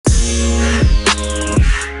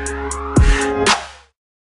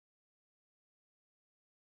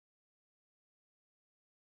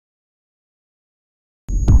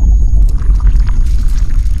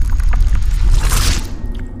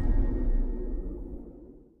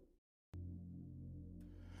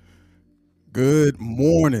Good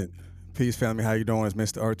morning. Peace, family. How you doing? It's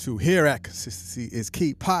Mr. R2 here at Consistency is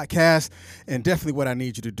Key podcast. And definitely what I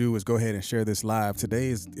need you to do is go ahead and share this live. Today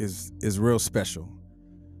is real special.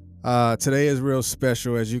 Today is real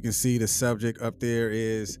special. As you can see, the subject up there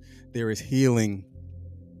is healing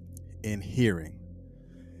in hearing.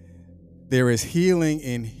 There is healing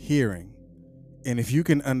in hearing. And if you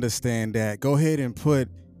can understand that, go ahead and put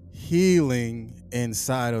healing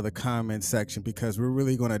inside of the comment section because we're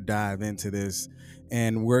really going to dive into this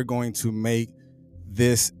and we're going to make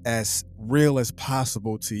this as real as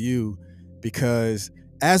possible to you because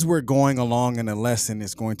as we're going along in the lesson,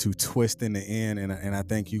 it's going to twist in the end, and I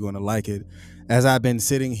think you're going to like it. As I've been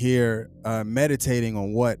sitting here meditating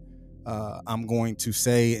on what I'm going to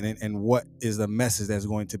say and what is the message that's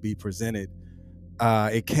going to be presented,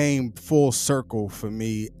 it came full circle for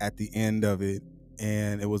me at the end of it,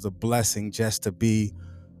 and it was a blessing just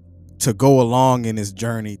to go along in this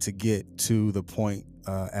journey to get to the point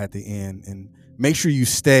at the end. And make sure you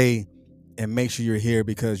stay and make sure you're here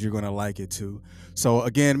because you're going to like it too. So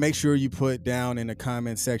again, make sure you put down in the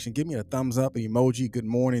comment section, give me a thumbs up, an emoji. Good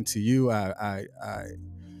morning to you. I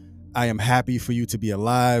am happy for you to be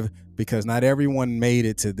alive because not everyone made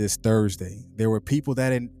it to this Thursday. There were people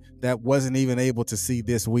that wasn't even able to see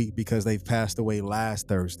this week because they've passed away last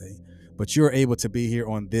Thursday. But you're able to be here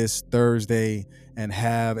on this Thursday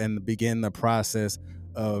and begin the process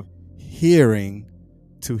of hearing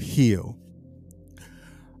to heal.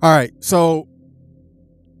 All right, so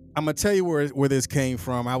I'm gonna tell you where this came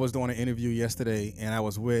from. I was doing an interview yesterday, and I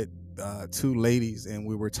was with two ladies, and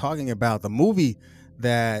we were talking about the movie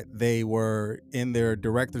that they were in their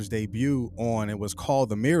director's debut on. It was called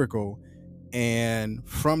The Miracle, and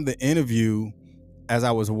from the interview, as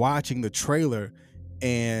I was watching the trailer,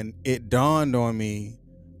 and it dawned on me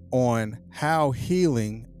on how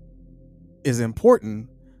healing is important,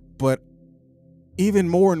 but even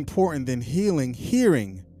more important than healing,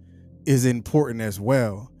 hearing is important as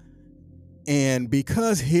well. And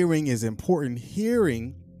because hearing is important,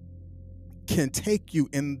 hearing can take you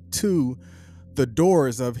into the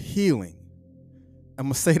doors of healing. I'm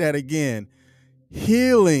going to say that again.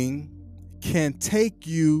 Healing can take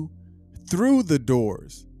you through the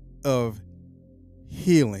doors of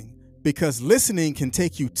healing because listening can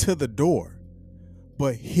take you to the door,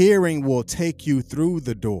 but hearing will take you through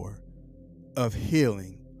the door of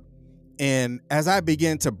healing. And as I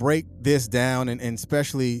begin to break this down, and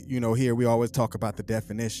especially, here we always talk about the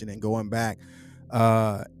definition and going back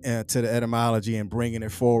to the etymology and bringing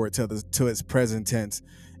it forward to its present tense,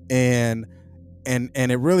 and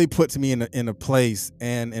it really puts me in a place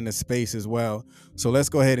and in a space as well. So let's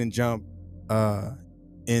go ahead and jump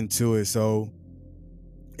into it. So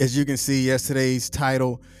as you can see, yesterday's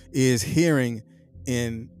title is hearing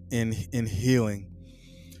in healing.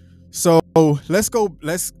 So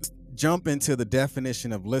let's jump into the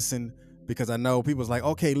definition of listen, because I know people's like,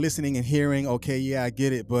 okay, listening and hearing, okay, yeah, I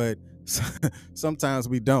get it, but sometimes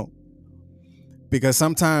we don't, because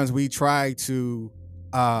sometimes we try to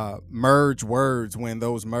merge words when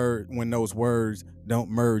those words don't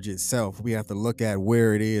merge itself. We have to look at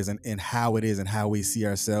where it is and how it is and how we see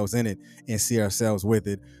ourselves in it and see ourselves with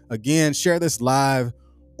it. Again, share this live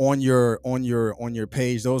on your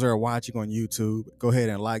page. Those that are watching on YouTube, go ahead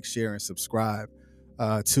and like, share, and subscribe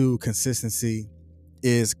to Consistency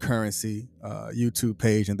is Currency YouTube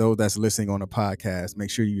page. And those that's listening on the podcast,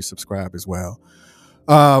 make sure you subscribe as well.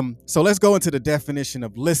 So let's go into the definition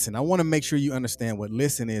of listen. I want to make sure you understand what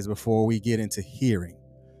listen is before we get into hearing.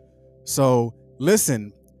 So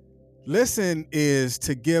listen is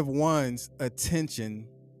to give one's attention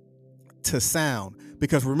to sound,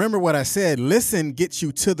 because remember what I said, listen gets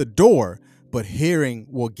you to the door, but hearing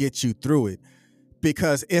will get you through it.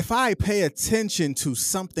 Because if I pay attention to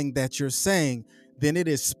something that you're saying, then it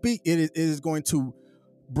is going to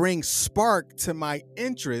bring spark to my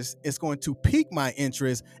interest. It's going to pique my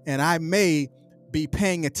interest, and I may be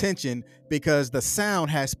paying attention because the sound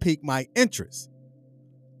has piqued my interest.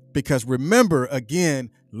 Because remember,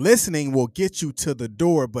 again, listening will get you to the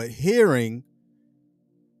door, but hearing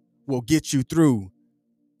will get you through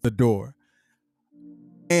the door.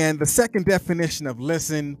 And the second definition of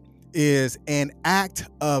listen is an act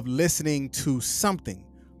of listening to something.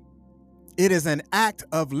 It is an act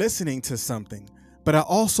of listening to something. But I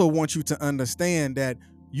also want you to understand that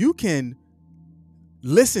you can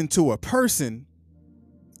listen to a person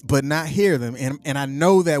but not hear them. And I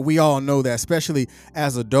know that we all know that, especially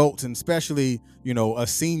as adults, and especially,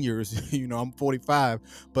 us seniors. I'm 45,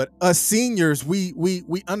 but us seniors,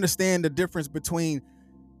 we understand the difference between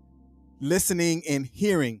listening and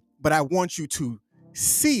hearing. But I want you to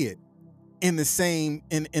see it in the same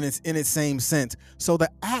in its same sense. So the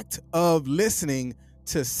act of listening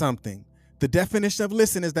to something, the definition of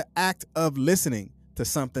listen is the act of listening to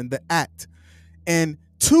something, the act. And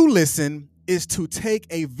to listen is to take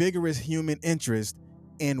a vigorous human interest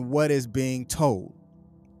in what is being told.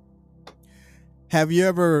 Have you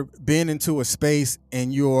ever been into a space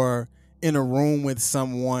and you're in a room with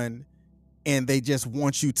someone and they just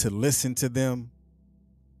want you to listen to them?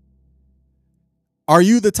 Are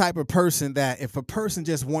you the type of person that if a person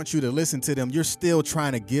just wants you to listen to them, you're still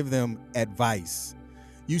trying to give them advice?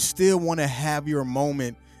 You still want to have your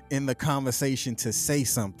moment in the conversation to say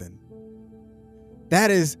something?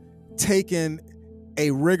 That is taking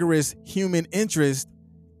a rigorous human interest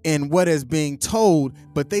in what is being told,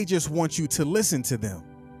 but they just want you to listen to them.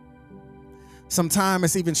 Sometimes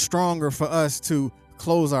it's even stronger for us to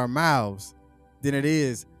close our mouths than it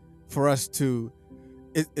is for us to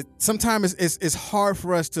sometimes it's hard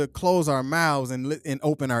for us to close our mouths and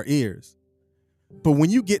open our ears. But when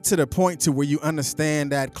you get to the point to where you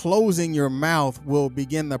understand that closing your mouth will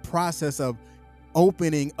begin the process of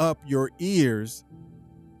opening up your ears,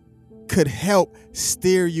 could help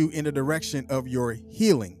steer you in the direction of your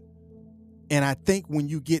healing. And I think when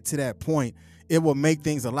you get to that point, it will make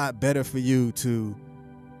things a lot better for you to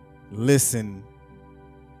listen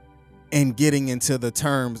and getting into the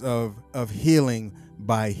terms of healing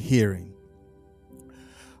by hearing.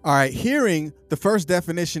 All right, hearing, the first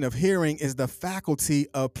definition of hearing is the faculty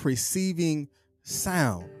of perceiving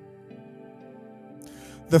sound.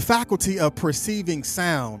 The faculty of perceiving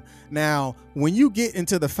sound. Now, when you get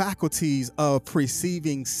into the faculties of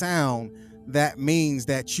perceiving sound, that means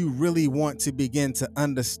that you really want to begin to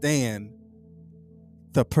understand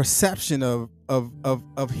the perception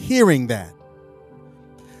of hearing that.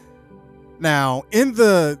 Now, in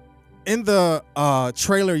the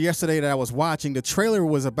trailer yesterday that I was watching, the trailer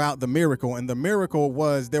was about the miracle, and the miracle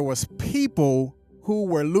was there was people who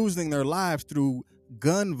were losing their lives through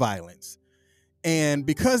gun violence. And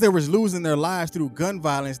because they was losing their lives through gun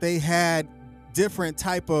violence, they had different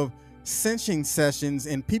type of cinching sessions,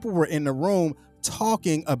 and people were in the room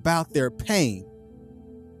talking about their pain.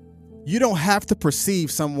 You don't have to perceive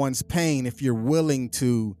someone's pain if you're willing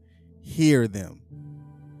to hear them.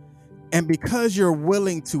 And because you're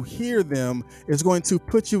willing to hear them, it's going to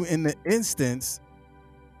put you in the instance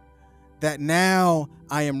that now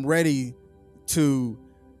I am ready to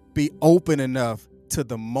be open enough to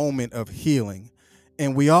the moment of healing.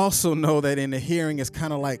 And we also know that in the hearing, it's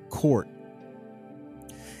kind of like court.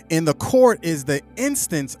 In the court is the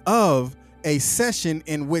instance of a session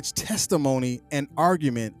in which testimony and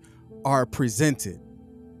argument are presented.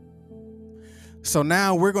 So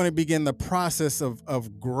now we're going to begin the process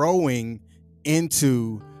of growing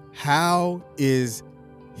into how is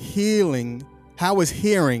hearing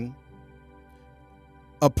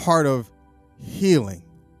a part of healing.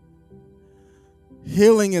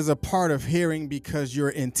 Healing is a part of hearing because you're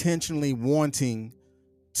intentionally wanting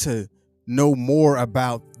to know more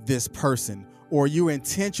about this person, or you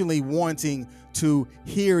intentionally wanting to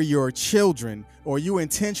hear your children, or you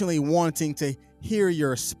intentionally wanting to hear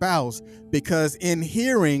your spouse, because in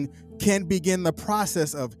hearing can begin the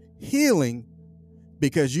process of healing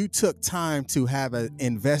because you took time to have an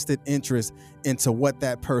invested interest into what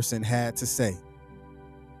that person had to say.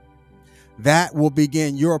 That will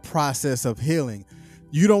begin your process of healing.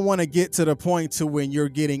 You don't want to get to the point to when you're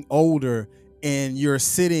getting older and you're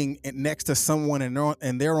sitting next to someone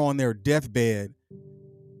and they're on their deathbed,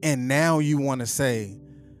 and now you want to say,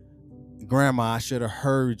 Grandma, I should have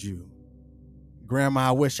heard you. Grandma,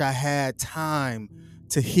 I wish I had time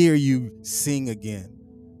to hear you sing again.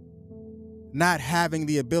 Not having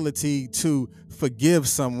the ability to forgive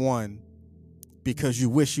someone because you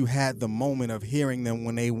wish you had the moment of hearing them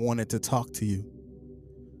when they wanted to talk to you.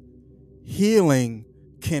 Healing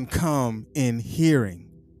can come in hearing.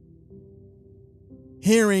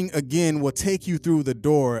 Hearing, again, will take you through the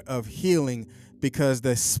door of healing because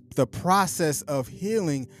the process of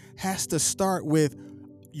healing has to start with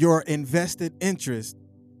your invested interest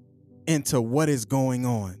into what is going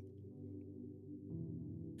on.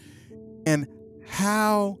 And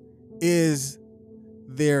how is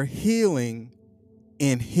there healing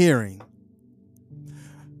in hearing?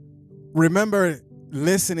 Remember,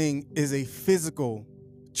 listening is a physical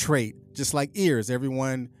trait, just like ears.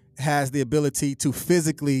 Everyone has the ability to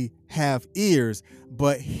physically have ears,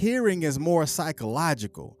 but hearing is more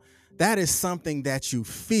psychological. That is something that you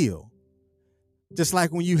feel. Just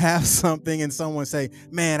like when you have something and someone say,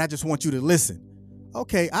 man, I just want you to listen.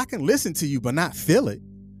 Okay, I can listen to you, but not feel it.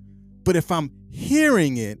 But if I'm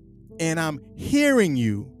hearing it and I'm hearing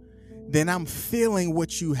you, then I'm feeling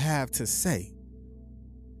what you have to say.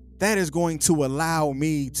 That is going to allow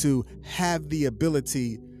me to have the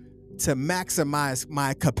ability to maximize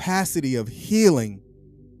my capacity of healing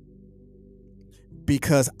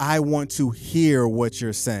because I want to hear what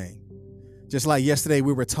you're saying. Just like yesterday,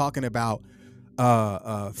 we were talking about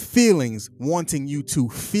feelings, wanting you to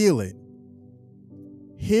feel it.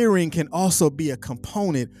 Hearing can also be a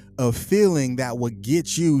component of feeling that will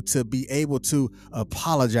get you to be able to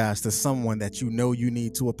apologize to someone that you know you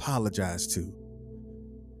need to apologize to,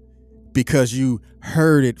 because you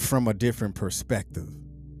heard it from a different perspective.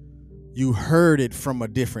 You heard it from a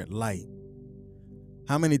different light.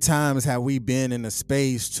 How many times have we been in a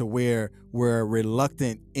space to where we're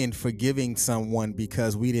reluctant in forgiving someone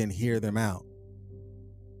because we didn't hear them out?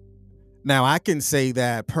 Now, I can say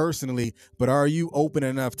that personally, but are you open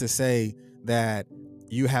enough to say that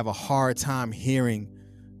you have a hard time hearing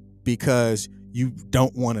because you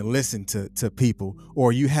don't want to listen to people,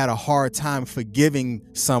 or you had a hard time forgiving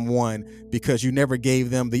someone because you never gave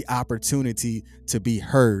them the opportunity to be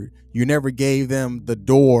heard? You never gave them the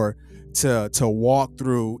door to walk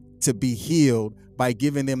through, to be healed by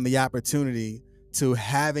giving them the opportunity to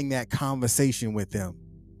having that conversation with them.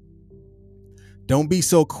 Don't be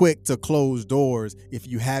so quick to close doors if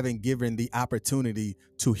you haven't given the opportunity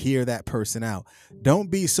to hear that person out.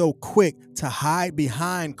 Don't be so quick to hide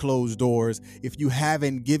behind closed doors if you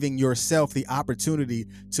haven't given yourself the opportunity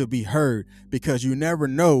to be heard, because you never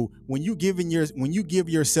know when you give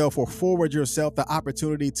yourself or forward yourself the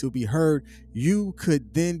opportunity to be heard, you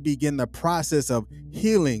could then begin the process of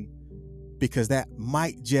healing, because that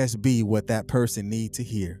might just be what that person needs to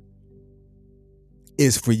hear,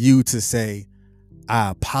 is for you to say,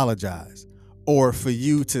 I apologize, or for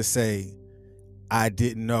you to say, I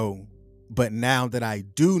didn't know, but now that I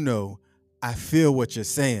do know, I feel what you're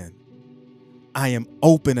saying. I am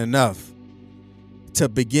open enough to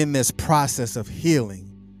begin this process of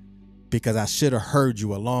healing because I should have heard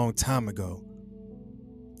you a long time ago.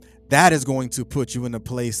 That is going to put you in a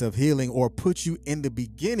place of healing, or put you in the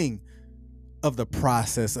beginning of the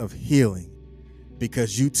process of healing,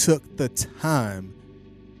 because you took the time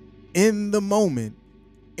in the moment,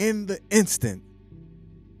 in the instant,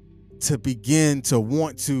 to begin to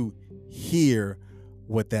want to hear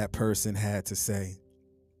what that person had to say.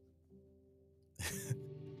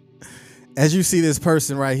 As you see this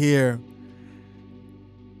person right here,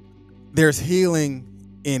 there's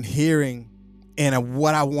healing in hearing. And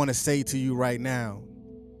what I want to say to you right now,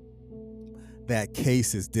 that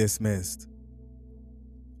case is dismissed.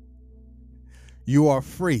 You are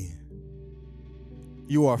free.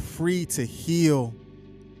 You are free to heal.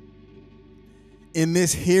 In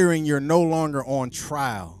this hearing, you're no longer on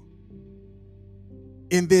trial.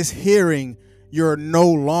 In this hearing, you're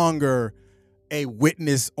no longer a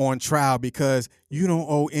witness on trial, because you don't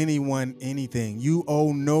owe anyone anything. You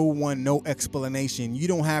owe no one no explanation. You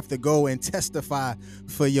don't have to go and testify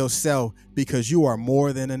for yourself, because you are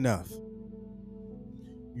more than enough.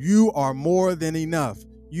 You are more than enough.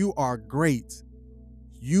 You are great.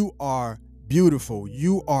 You are beautiful.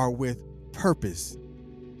 You are with purpose.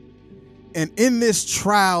 And in this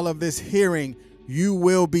trial of this hearing, you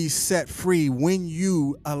will be set free when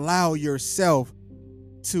you allow yourself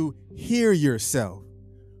to hear yourself.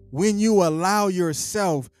 When you allow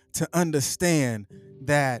yourself to understand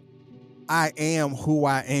that I am who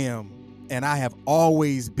I am, and I have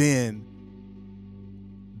always been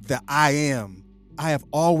the I am. I have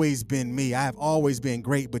always been me. I have always been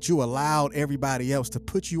great, but you allowed everybody else to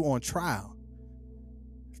put you on trial,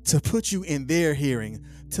 to put you in their hearing,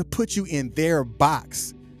 to put you in their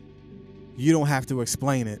box. You don't have to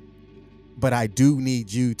explain it, but I do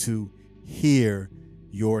need you to hear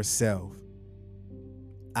yourself.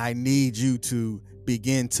 I need you to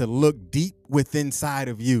begin to look deep within inside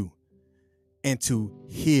of you and to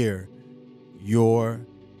hear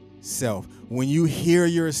yourself. When you hear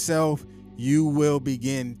yourself, you will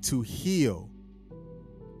begin to heal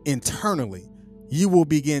internally. You will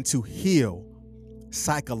begin to heal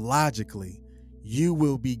psychologically. You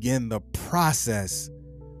will begin the process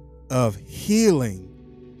of healing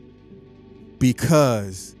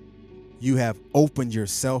because you have opened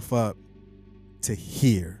yourself up to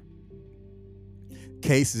hear.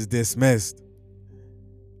 Case is dismissed.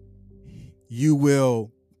 You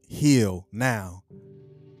will heal now,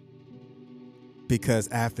 because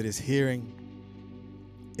after this hearing,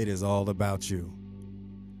 it is all about you.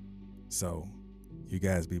 So you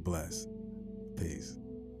guys be blessed. Peace.